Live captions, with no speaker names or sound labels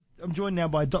I'm joined now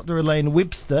by Dr. Elaine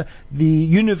Webster, the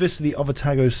University of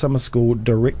Otago Summer School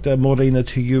Director. Morena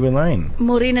to you, Elaine.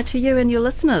 Morena to you and your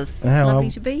listeners.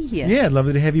 Lovely to be here. Yeah,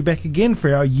 lovely to have you back again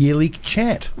for our yearly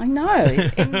chat. I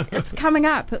know, and it's coming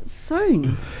up. It's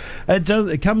soon. It does.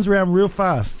 It comes around real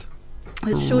fast.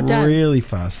 It sure does. Really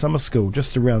fast. Summer school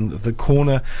just around the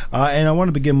corner. And I want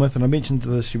to begin with, and I mentioned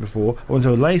this to you before, I want to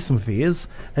allay some fears.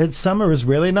 And summer is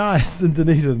really nice in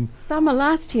Dunedin. Summer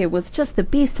last year was just the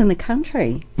best in the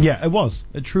country. Yeah, it was.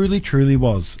 It truly, truly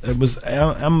was. It was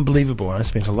unbelievable. I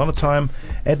spent a lot of time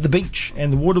at the beach,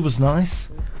 and the water was nice.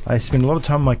 I spent a lot of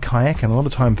time on my kayak and a lot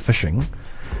of time fishing.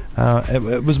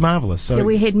 It was marvellous. So yeah,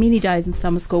 we had many days in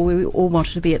summer school where we all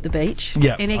wanted to be at the beach.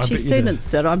 Yeah, and actually students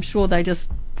did. I'm sure they just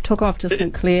took off to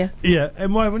St Clair. Yeah,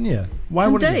 and why wouldn't you? Why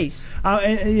wouldn't you?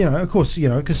 And, of course,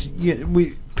 because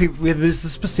there's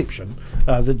this perception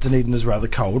that Dunedin is rather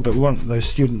cold, but we want those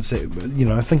students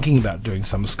that, thinking about doing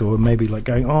summer school and maybe like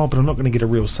going, but I'm not going to get a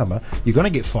real summer. You're going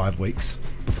to get 5 weeks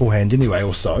beforehand anyway,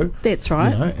 or so. That's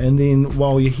right. And then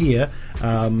while you're here,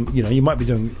 you might be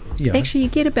doing. Actually, you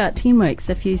get about 10 weeks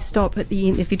if you stop at the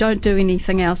end. If you don't do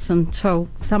anything else until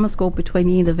summer school between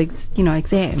the end of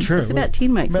exams, True. it's about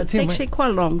 10 weeks. It's actually quite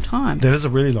a long time. That is a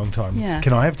really long time. Yeah.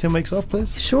 Can I have 10 weeks off,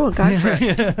 please? Sure, go for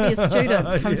it. Just be a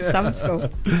student. Come to summer school.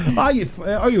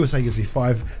 You were saying gives me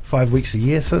five weeks a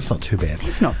year, so that's not too bad.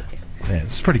 It's not bad. Yeah,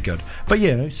 it's pretty good. But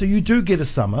so you do get a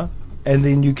summer. And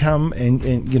then you come and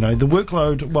the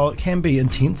workload, while it can be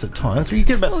intense at times, you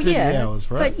get about 30 hours,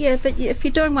 right? But if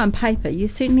you're doing one paper, you've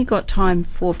certainly got time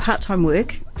for part-time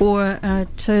work or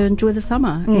to enjoy the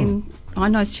summer. And I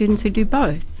know students who do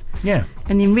both. Yeah.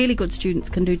 And then really good students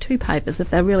can do 2 papers if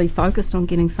they're really focused on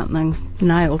getting something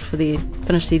nailed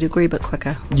finish their degree a bit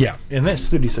quicker. Yeah, and that's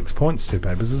 36 points, 2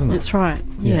 papers, isn't it? That's right.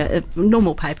 Yeah,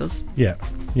 normal papers. Yeah.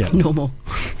 Normal.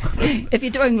 If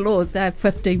you're doing laws, they're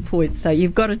 15 points, so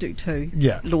you've got to do 2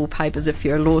 law papers if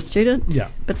you're a law student. Yeah.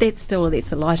 But that's a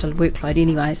lighter workload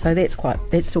anyway, so that's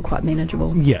still quite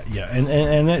manageable. Yeah,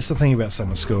 and that's the thing about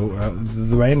summer school.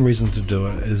 The main reason to do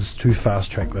it is to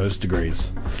fast track those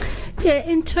degrees. Yeah,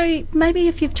 and 2, maybe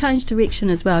if you've changed direction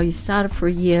as well, you started for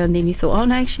a year and then you thought,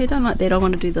 no, actually I don't like that, I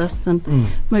want to do this, and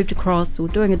moved across, or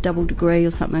doing a double degree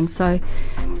or something. So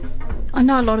I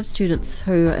know a lot of students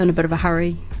who are in a bit of a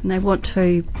hurry and they want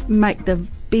to make the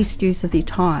best use of their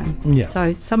time. Yeah.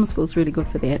 So summer school's really good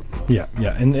for that. Yeah,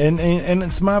 and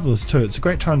it's marvellous too. It's a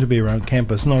great time to be around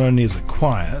campus. Not only is it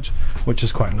quiet, which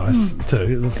is quite nice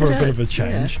too, for a bit of a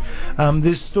change. Yeah.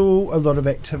 There's still a lot of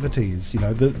activities.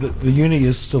 The uni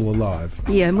is still alive.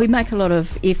 Yeah, and we make a lot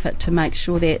of effort to make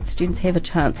sure that students have a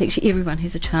chance. Actually, everyone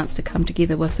has a chance to come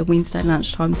together with the Wednesday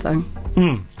lunchtime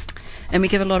thing. And we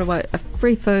give a lot of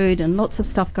free food and lots of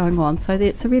stuff going on. So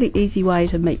that's a really easy way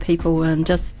to meet people and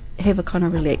just have a kind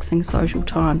of relaxing social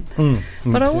time.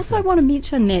 But I also want to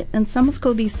mention that in summer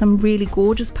school there's some really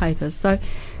gorgeous papers. So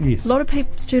a lot of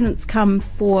students come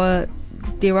for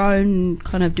their own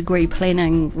kind of degree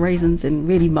planning reasons and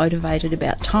really motivated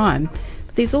about time.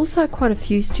 But there's also quite a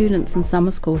few students in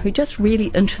summer school who are just really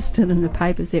interested in the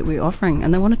papers that we're offering,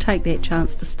 and they want to take that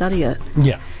chance to study it.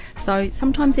 Yeah. So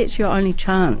sometimes that's your only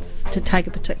chance to take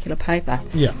a particular paper.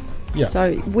 Yeah.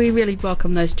 So we really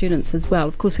welcome those students as well.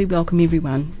 Of course, we welcome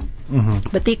everyone.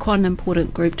 But they're quite an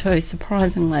important group too,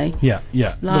 surprisingly. Yeah.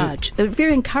 Large.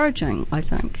 Very encouraging, I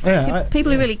think. Yeah,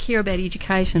 people who really care about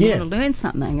education want to learn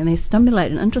something, and they're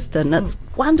stimulated and interested, and it's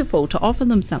wonderful to offer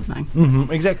them something.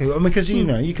 Exactly. Because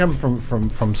you come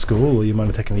from school, or you might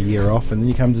have taken a year off, and then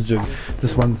you come to do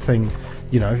this one thing.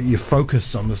 You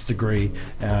focus on this degree,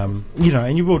 and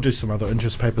you will do some other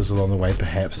interest papers along the way,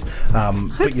 perhaps.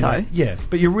 Hope so.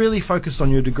 But you're really focused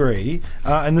on your degree,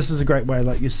 and this is a great way,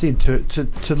 like you said,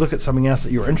 to look at something else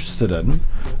that you're interested in,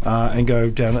 and go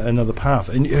down another path.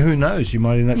 And who knows, you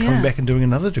might end up coming back and doing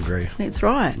another degree. That's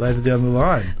right. Later down the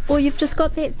line. Or you've just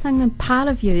got that thing in part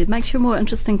of you. It makes you a more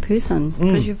interesting person,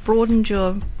 because you've broadened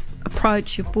your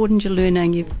approach, you've broadened your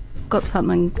learning, you've got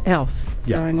something else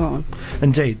going on.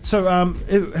 Indeed. So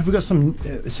have we got some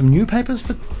new papers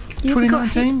for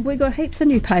 2019? We got heaps of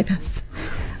new papers.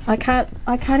 I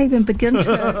can't even begin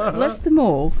to list them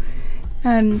all.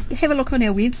 Have a look on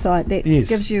our website. That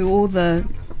gives you all the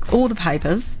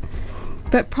papers.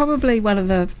 But probably one of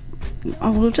the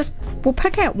we'll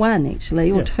pick out one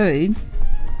actually, or 2.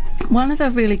 One of the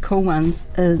really cool ones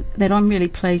that I'm really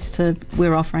pleased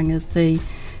we're offering is the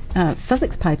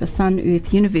physics paper, Sun,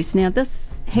 Earth, Universe. Now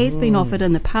this has been offered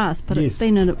in the past, but it's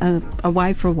been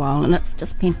away for a while, and it's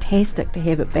just fantastic to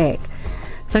have it back.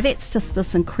 So that's just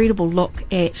this incredible look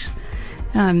at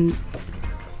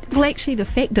Well, actually, the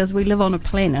fact is we live on a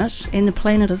planet, and the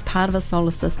planet is part of a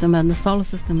solar system, and the solar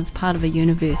system is part of a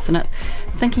universe, and it's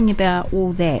thinking about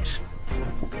all that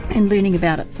and learning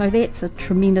about it. So that's a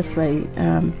tremendously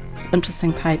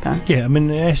interesting paper. Yeah, I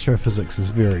mean, astrophysics is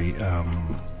very,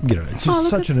 it's just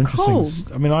such an interesting... Cool.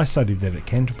 I mean, I studied that at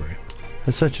Canterbury.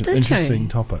 It's such an interesting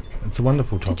topic. It's a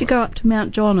wonderful topic. Did you go up to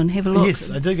Mount John and have a look? Yes,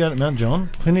 I did go to Mount John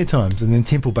plenty of times, and then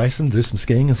Temple Basin, do some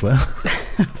skiing as well.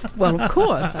 Well, of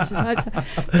course, I should hope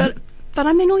so. But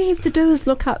I mean, all you have to do is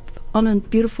look up on a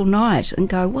beautiful night and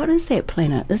go, what is that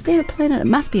planet? Is that a planet? It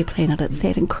must be a planet. It's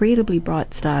that incredibly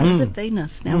bright star. Is it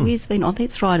Venus? Now, where's Venus? Oh,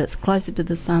 that's right, it's closer to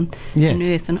the sun than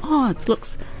Earth. And, it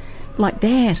looks like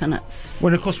that, and it's...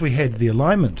 Well, of course, we had the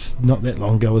alignment not that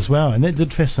long ago as well, and that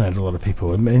did fascinate a lot of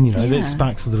people, and that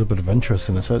sparks a little bit of interest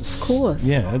in it. So it's... Of course.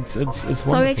 Yeah, it's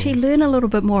wonderful. So actually learn a little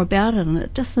bit more about it, and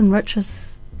it just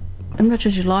enriches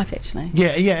your life, actually.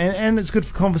 Yeah, and it's good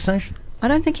for conversation. I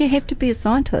don't think you have to be a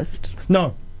scientist.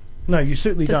 No, you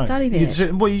certainly don't. To study that.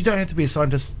 You don't have to be a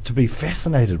scientist to be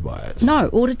fascinated by it. No,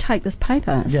 or to take this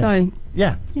paper. Yeah. So,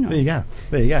 there you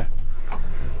go.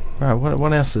 Right,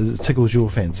 what else tickles your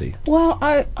fancy? Well,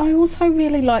 I also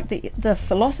really like the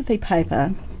philosophy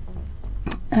paper.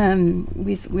 I'm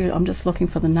just looking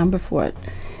for the number for it.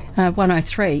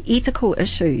 103, ethical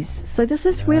issues. So this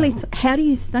is really how do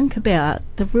you think about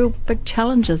the real big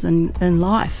challenges in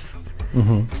life?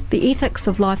 Mm-hmm. The ethics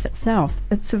of life itself.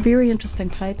 It's a very interesting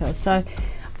paper. So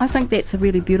I think that's a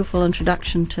really beautiful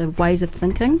introduction to ways of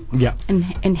thinking,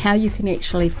 and how you can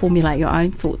actually formulate your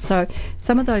own thoughts. So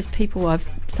some of these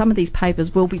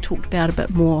papers will be talked about a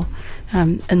bit more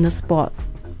in the spot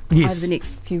over the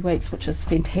next few weeks, which is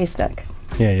fantastic.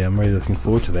 Yeah, I'm really looking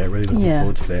forward to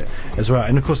that. As well.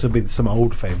 And of course there'll be some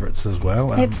old favourites as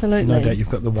well. Absolutely. No doubt you've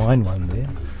got the wine one there.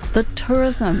 The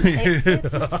tourism.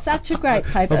 It's such a great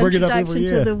paper. Introduction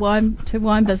to the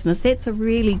wine business. That's a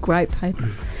really great paper.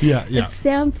 Yeah. It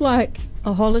sounds like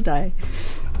a holiday.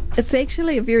 It's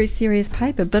actually a very serious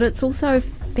paper, but it's also a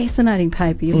fascinating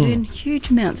paper. You learn huge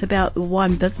amounts about the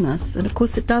wine business, and of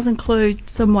course it does include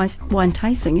some wine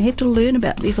tasting. You have to learn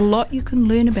about it. There's a lot you can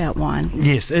learn about wine.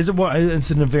 Yes, it's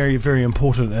in a very, very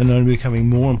important and only becoming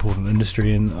more important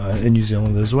industry in New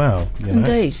Zealand as well.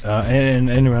 Indeed. And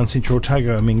around Central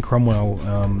Otago, I mean Cromwell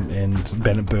and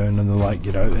Bannockburn and the like,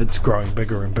 it's growing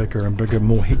bigger and bigger and bigger.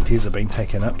 More hectares are being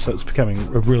taken up, so it's becoming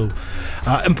a real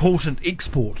important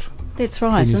export. That's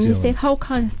right, and there's that whole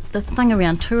kind of the thing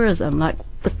around tourism, like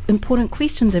the important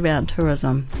questions around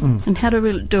tourism and how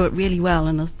to do it really well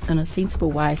in a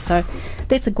sensible way. So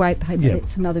that's a great paper. Yeah.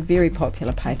 That's another very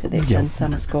popular paper that's in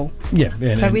summer school. Yeah.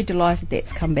 So we're delighted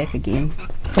that's come back again.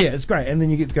 Yeah, it's great, and then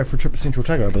you get to go for a trip to Central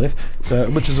Otago, I believe,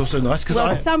 which is also nice.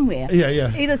 Somewhere.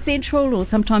 Yeah. Either Central or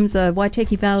sometimes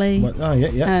Waitaki Valley.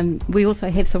 We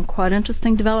also have some quite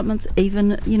interesting developments, even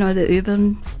the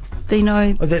urban.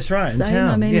 Oh, that's right. In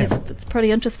town. I mean, it's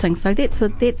pretty interesting. So that's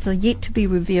a yet to be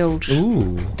revealed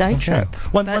day trip.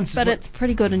 But it's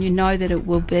pretty good, and you know that it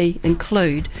will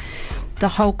include the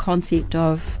whole concept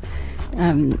of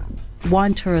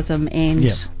wine tourism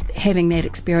and having that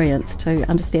experience to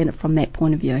understand it from that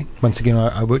point of view. Once again,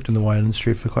 I worked in the wine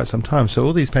industry for quite some time, so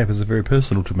all these papers are very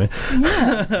personal to me.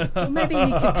 Yeah. Well, maybe you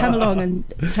could come along and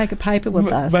take a paper with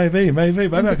us. Maybe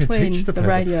I could teach the paper.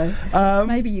 Radio.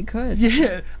 Maybe you could.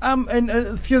 Yeah. And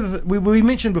a few of we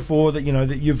mentioned before that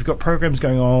that you've got programs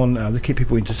going on to keep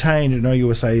people entertained, and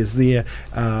OUSA is there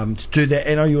to do that,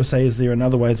 and OUSA is there in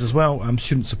other ways as well.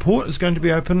 Student support is going to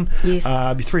be open. Yes.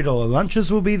 $3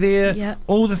 lunches will be there. Yeah.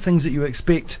 All the things that you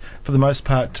expect for the most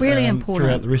part really important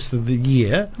throughout the rest of the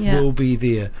year will be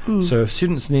there. So if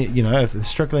students need, if they're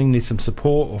struggling, need some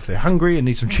support, or if they're hungry and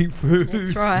need some cheap food.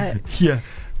 That's right. Yeah.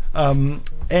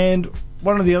 And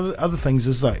one of the other things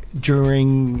is like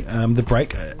during the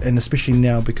break, and especially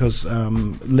now because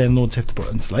landlords have to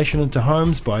put insulation into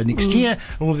homes by next year,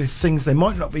 and all these things, they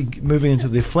might not be moving into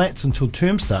their flats until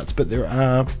term starts, but there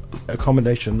are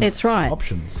accommodation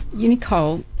options.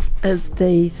 Unicole is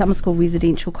the summer school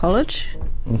residential college,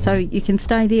 so you can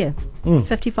stay there.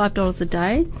 $55 a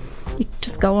day. You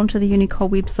just go onto the Unicole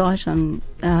website and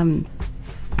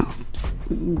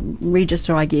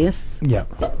register, I guess. Yeah.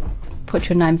 Put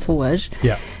your name forward.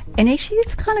 Yeah. And actually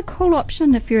it's kind of a cool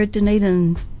option if you're a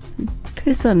Dunedin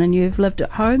person and you've lived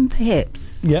at home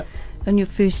perhaps in your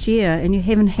first year and you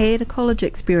haven't had a college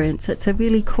experience. It's a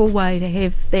really cool way to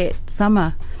have that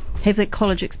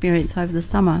college experience over the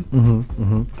summer.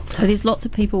 So there's lots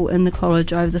of people in the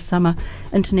college over the summer,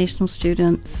 international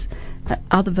students,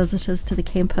 other visitors to the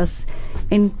campus,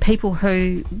 and people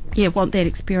who want that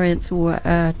experience or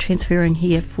are transferring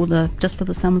here for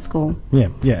the summer school.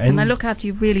 And they look after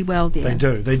you really well there.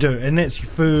 They do, and that's your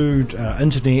food,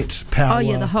 internet, power. Oh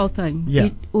yeah, the whole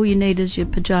thing. All you need is your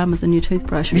pajamas and your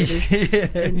toothbrush, really.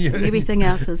 and everything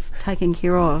else is taken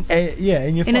care of.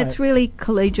 And it's really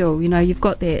collegial. You've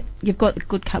got the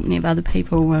good company of other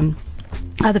people in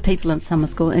summer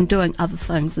school and doing other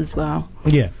things as well.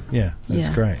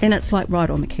 That's great. And it's like right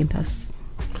on the campus.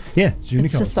 It's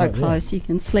unique. It's just so close. You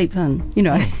can sleep in,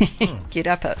 get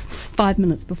up at 5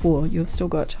 minutes before. You've still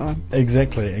got time.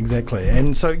 Exactly.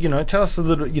 And so, tell us a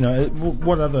little,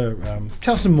 what other,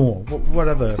 tell us some more. What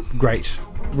other great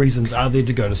reasons are there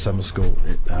to go to summer school?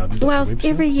 Well,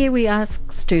 every year we ask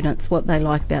students what they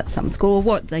like about summer school or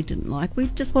what they didn't like. We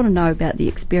just want to know about the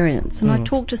experience. And I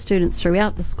talk to students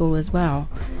throughout the school as well.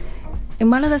 And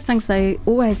one of the things they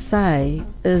always say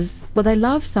is, well, they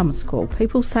love summer school.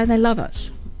 People say they love it.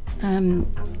 And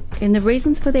the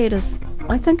reasons for that is,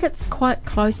 I think it's quite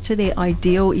close to their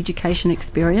ideal education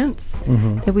experience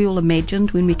that we all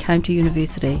imagined when we came to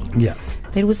university.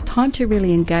 That it was time to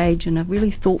really engage in a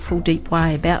really thoughtful, deep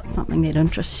way about something that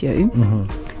interests you,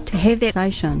 to have that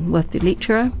conversation with the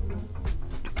lecturer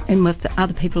and with the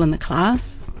other people in the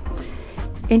class,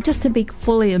 and just to be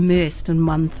fully immersed in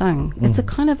one thing. It's a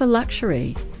kind of a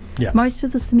luxury. Most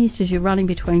of the semesters you're running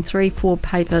between 3-4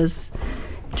 papers,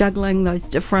 juggling those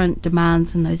different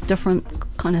demands and those different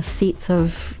kind of sets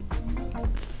of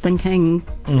thinking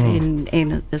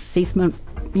and assessment,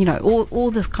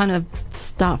 all this kind of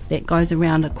stuff that goes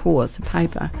around a course, a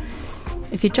paper.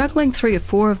 If you're juggling 3 or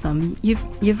 4 of them,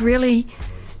 you've really,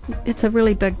 it's a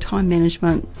really big time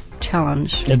management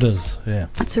challenge. It is,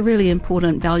 It's a really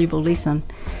important, valuable lesson.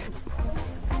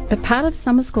 But part of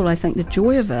summer school, I think the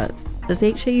joy of it is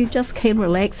actually you just can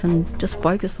relax and just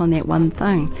focus on that one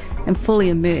thing and fully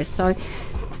immerse. So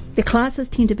the classes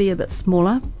tend to be a bit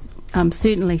smaller,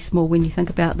 certainly small when you think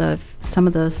about some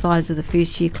of the size of the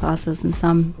first year classes in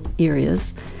some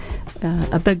areas.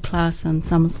 A big class in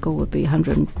summer school would be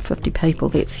 150 people.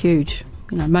 That's huge.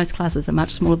 Most classes are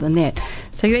much smaller than that.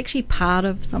 So you're actually part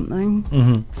of something.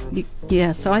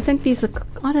 So I think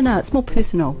it's more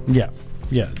personal.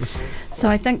 So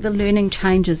I think the learning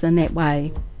changes in that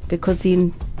way, because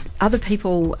then other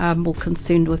people are more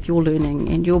concerned with your learning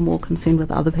and you're more concerned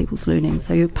with other people's learning.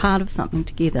 So you're part of something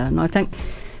together. And I think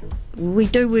we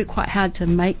do work quite hard to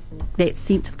make that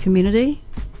sense of community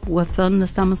within the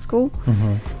summer school.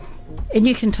 And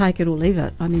you can take it or leave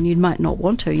it. I mean, you might not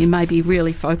want to. You may be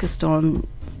really focused on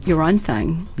your own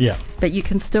thing. But you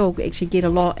can still actually get a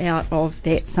lot out of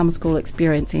that summer school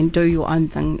experience and do your own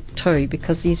thing too,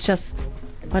 because there's just,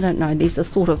 there's a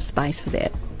sort of space for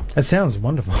that. It sounds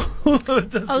wonderful.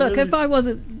 If I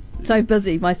wasn't so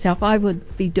busy myself, I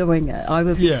would be doing it. I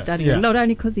would be studying. Not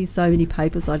only because there's so many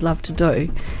papers I'd love to do,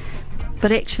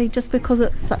 but actually just because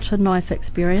it's such a nice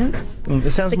experience.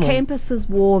 The campus is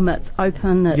warm, it's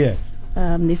open,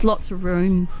 there's lots of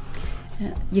room.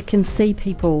 You can see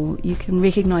people, you can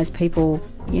recognise people,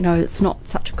 it's not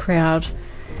such a crowd.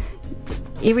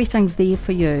 Everything's there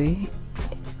for you.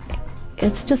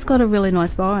 It's just got a really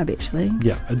nice vibe, actually.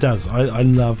 It does. I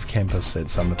love campus at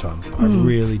summertime. I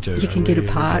really do. You can get a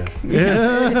park. You're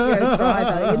a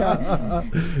driver,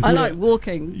 I like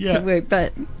walking to work,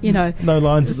 but, no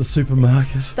lines at the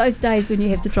supermarket. Those days when you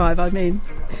have to drive,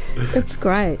 it's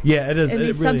great. It is. And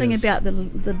there's really something is. about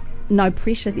the no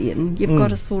pressure then. You've got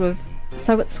to sort of...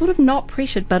 So it's sort of not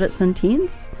pressured, but it's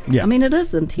intense. I mean, it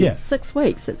is intense. 6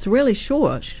 weeks. It's really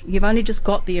short. You've only just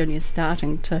got there and you're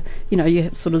starting to,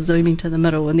 you're sort of zooming to the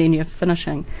middle and then you're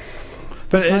finishing.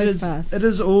 But it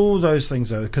is all those things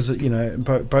though, because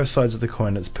both sides of the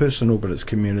coin. It's personal, but it's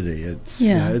community. It's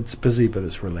it's busy, but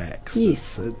it's relaxed.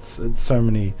 Yes, it's so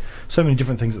many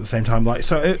different things at the same time. Like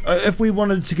if we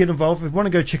wanted to get involved, if we want to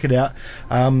go check it out,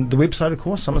 the website, of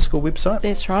course, summer school website.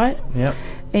 That's right. Yeah,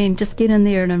 and just get in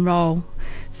there and enrol.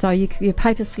 So your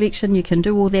paper selection, you can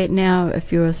do all that now.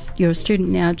 If you're a student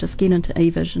now, just get into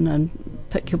eVision and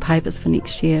pick your papers for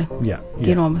next year.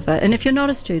 Get on with it. And if you're not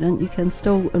a student, you can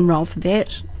still enrol for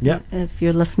that. If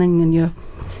you're listening and you're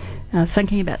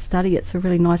thinking about study, it's a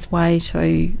really nice way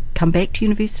to come back to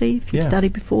university if you've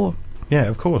studied before. Yeah,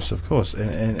 of course.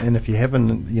 And if you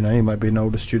haven't, you might be an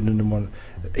older student and want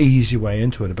to ease your way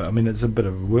into it. But I mean, it's a bit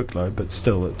of a workload, but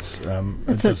still, it's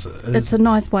a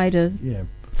nice way to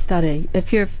study.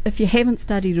 If you haven't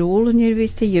studied at all in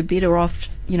university, you're better off.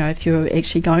 If you're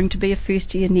actually going to be a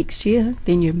first year next year,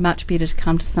 then you're much better to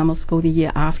come to summer school the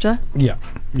year after. Yeah.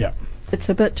 It's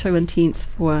a bit too intense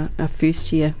for a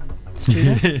first year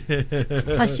students.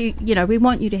 Plus, we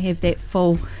want you to have that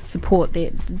full support,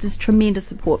 there's tremendous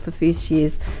support for first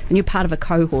years, and you're part of a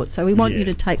cohort, so we want you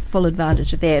to take full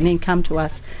advantage of that and then come to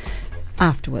us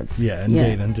afterwards. Yeah,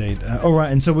 indeed. All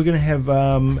right, and so we're going to have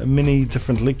many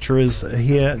different lecturers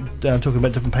here talking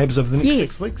about different papers over the next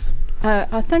 6 weeks.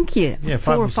 I think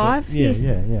 4 or 5.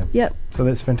 Yeah. Yep. So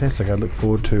that's fantastic. I look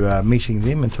forward to meeting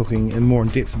them and talking in more in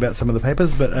depth about some of the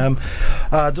papers. But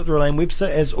Dr. Elaine Webster,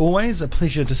 as always, a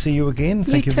pleasure to see you again.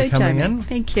 Thank you for coming in.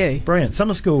 Thank you. Brilliant.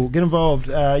 Summer School, get involved.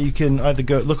 You can either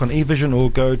go look on eVision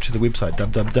or go to the website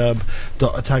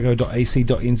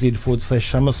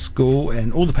www.otago.ac.nz/summer school,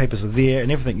 and all the papers are there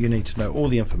and everything you need to know, all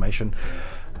the information.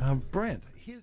 Brilliant.